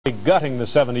Gutting the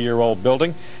 70-year-old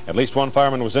building. At least one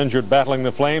fireman was injured battling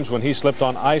the flames when he slipped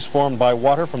on ice formed by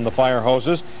water from the fire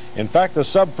hoses. In fact, the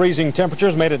sub-freezing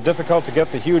temperatures made it difficult to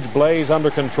get the huge blaze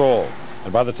under control.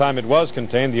 And by the time it was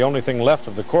contained, the only thing left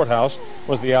of the courthouse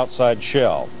was the outside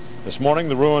shell. This morning,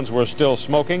 the ruins were still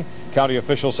smoking. County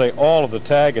officials say all of the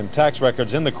tag and tax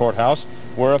records in the courthouse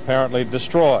were apparently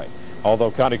destroyed, although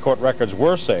county court records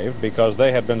were saved because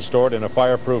they had been stored in a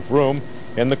fireproof room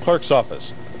in the clerk's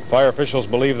office. Fire officials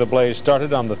believe the blaze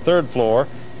started on the third floor,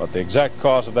 but the exact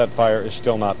cause of that fire is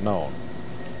still not known.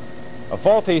 A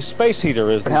faulty space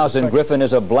heater is... The house in Griffin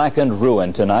is a blackened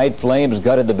ruin tonight. Flames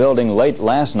gutted the building late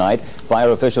last night.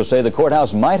 Fire officials say the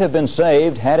courthouse might have been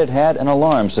saved had it had an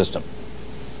alarm system.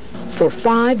 For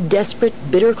 5 desperate,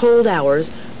 bitter cold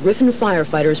hours, Griffin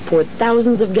firefighters poured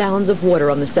thousands of gallons of water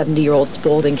on the 70-year-old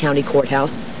Spalding County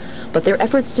Courthouse, but their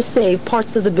efforts to save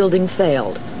parts of the building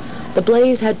failed. The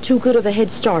blaze had too good of a head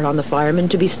start on the firemen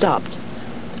to be stopped.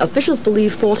 Officials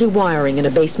believe faulty wiring in a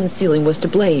basement ceiling was to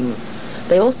blame.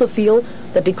 They also feel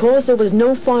that because there was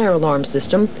no fire alarm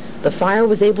system, the fire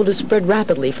was able to spread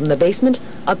rapidly from the basement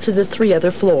up to the 3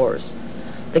 other floors.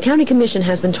 The county commission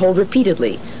has been told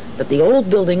repeatedly that the old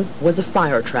building was a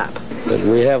fire trap. But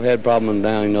we have had problems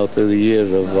down, through the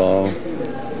years of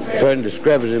certain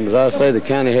discrepancies. But I say the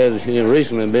county has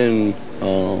recently been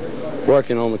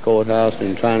working on the courthouse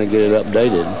and trying to get it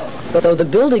updated. But though the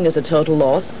building is a total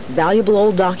loss, valuable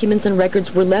old documents and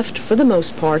records were left, for the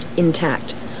most part,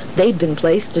 intact. They'd been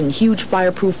placed in huge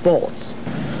fireproof vaults.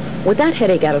 With that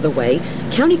headache out of the way,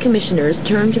 county commissioners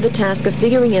turned to the task of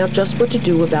figuring out just what to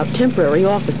do about temporary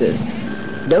offices.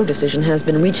 No decision has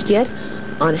been reached yet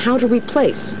on how to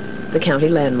replace the county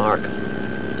landmark.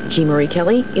 G. Marie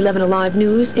Kelly, 11 Alive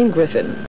News in Griffin.